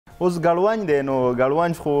اوس ګړونج دی نو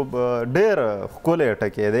ګړونج خو ډېر ښکلی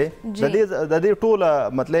ټکی دی د دې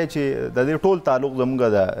ټوله مطلب چې د دې ټول تعلق زموږ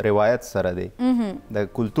د روایت سره دی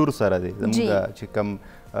د کلتور سره دی زموږ چې کوم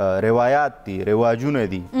روایات دي رواجونه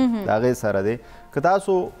دي د هغې سره دی که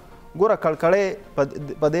تاسو ګوره کړکړۍ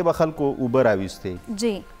په دې به خلکو اوبه راویستې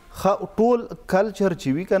ټول کلچر چې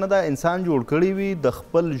وي که نه دا انسان جوړ کړی وي د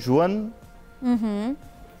خپل ژوند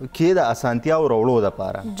کې د اسانتیاو راوړو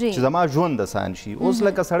دپاره چې زما ژوند اسان شي اوس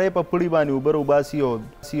لکه سړی په پړي باندې اوبه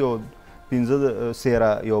راوباسي او 15 سیره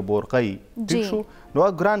یو بورقی ټیک شو نو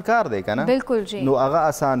هغه ګران کار دی که نه نو هغه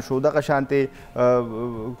اسان شو دغه شانتې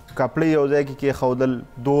کپړې یو ځای کې کېښودل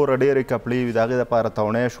دوره ډېرې کپړې وي د هغې دپاره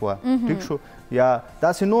تونی شوه ټیک شو یا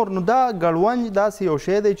داسې نور نو دا ګړونج داسې یو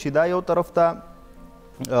شی دی چې دا یو طرف ته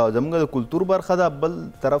زموږ د کلتور برخه ده بل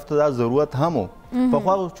طرف ته دا ضرورت هم و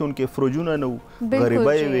پخوا چونکې فرجونه نه وو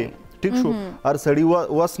غریبۍ وې ټیک شو هر سړي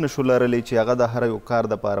وس نه شو لرلی چې هغه د هر یو کار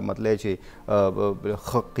دپاره مطلب چې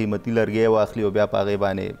ښه قیمتي لرګی واخلي او بیا په هغې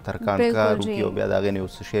باندې ترکاڼ کار وکړي او بیا د هغې نه یو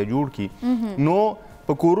څه شی جوړ کړي نو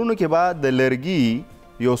په کورونو کې به د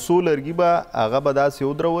لرګي یو څو لرګي به هغه به داسې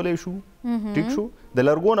ودرولی شو ټیک شو د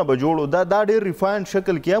لرګو نه به جوړ دا ډېر ریفاینډ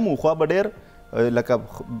شکل کې هم و خوا به ډېر لکه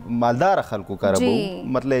مالداره خلکو کره به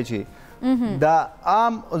مطلب چې دا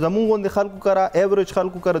عام زموږ غوندې خلکو کره ایوریج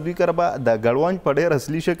خلکو کره دوی کره به د ګړونج په ډېر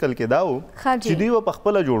اصلي شکل کې دا و چې دوی به په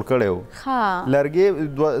خپله جوړ کړی و لرګې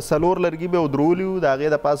 4 لرګي به یې ودرولي وو د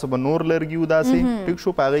هغې د پاسه به نور لرګي وو داسې ټیک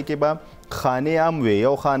شو په هغې کې به خانې هم وې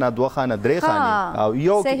یو خانه 2 خانه 3 خانې او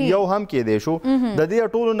یو هم کېدی شو د دې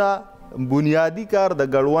ټولو نه بنیادي کار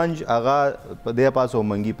د ګړونج هغه په دې پاسه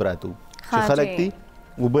منګي پراته وو چې خلک دي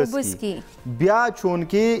اوبه څښي بیا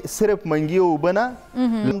چونکې صرف منګي او اوبه نه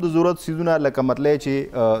د ضرورت څیزونه لکه مطلب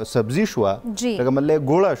چې سبزي شوه لکه مطلب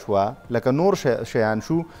ګوړه شوه لکه نور شیان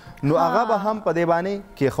شو نو هغه به هم په دې باندې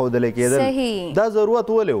کېښودلی کېدل دا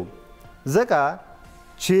ضرورت ولې و ځکه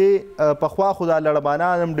چې پخوا خو دا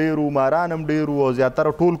لړبانان هم ډېر وو ماران هم ډېر وو او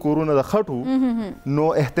زیاتره ټول کورونه د خټو نو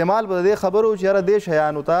احتمال به د دې خبرو چې یاره دې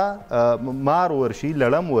شیانو ته مار ورشي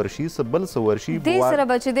لړم ورشي څه بل څه ورشي دې سره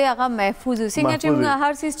به چې دی هغه محفوظ وي څنګه چې موږ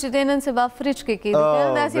هر څیز چې دی نن سبا فریج کې کېدي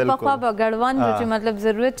داسې پخوا به ګړونج چې مطلب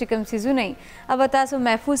ضرورت چې کوم څیزونه وي هغه به تاسو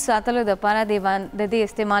محفوظ ساتلو دپاره د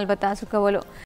دې استعمال به تاسو کولو